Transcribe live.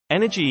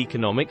Energy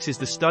economics is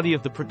the study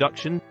of the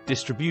production,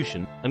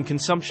 distribution, and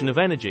consumption of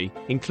energy,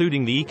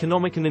 including the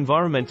economic and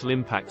environmental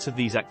impacts of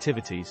these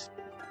activities.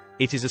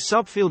 It is a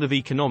subfield of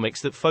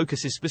economics that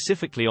focuses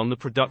specifically on the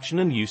production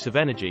and use of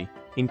energy,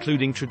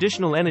 including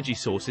traditional energy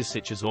sources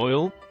such as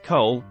oil,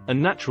 coal, and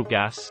natural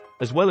gas,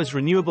 as well as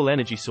renewable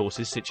energy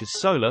sources such as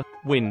solar,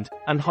 wind,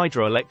 and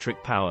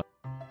hydroelectric power.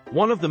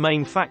 One of the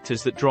main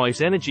factors that drives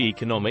energy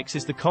economics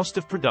is the cost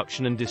of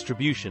production and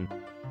distribution.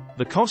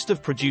 The cost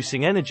of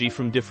producing energy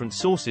from different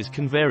sources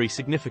can vary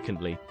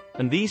significantly,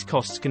 and these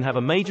costs can have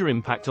a major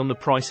impact on the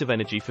price of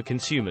energy for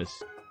consumers.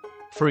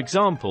 For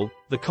example,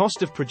 the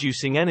cost of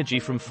producing energy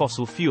from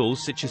fossil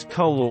fuels such as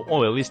coal or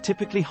oil is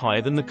typically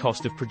higher than the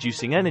cost of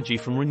producing energy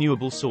from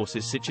renewable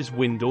sources such as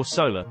wind or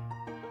solar.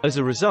 As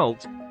a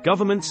result,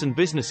 governments and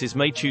businesses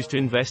may choose to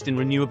invest in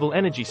renewable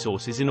energy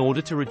sources in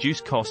order to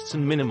reduce costs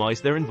and minimize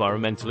their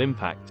environmental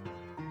impact.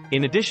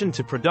 In addition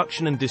to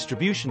production and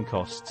distribution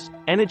costs,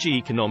 energy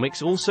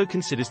economics also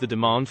considers the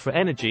demand for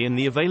energy and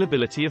the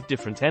availability of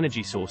different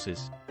energy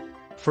sources.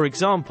 For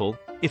example,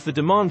 if the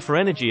demand for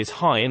energy is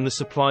high and the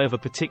supply of a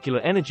particular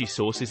energy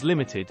source is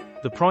limited,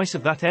 the price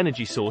of that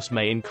energy source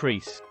may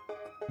increase.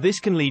 This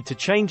can lead to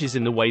changes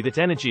in the way that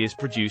energy is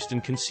produced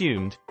and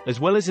consumed, as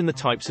well as in the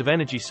types of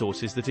energy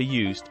sources that are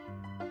used.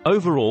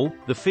 Overall,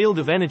 the field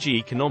of energy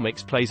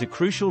economics plays a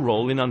crucial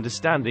role in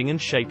understanding and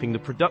shaping the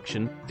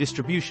production,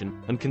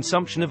 distribution, and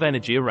consumption of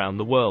energy around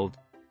the world.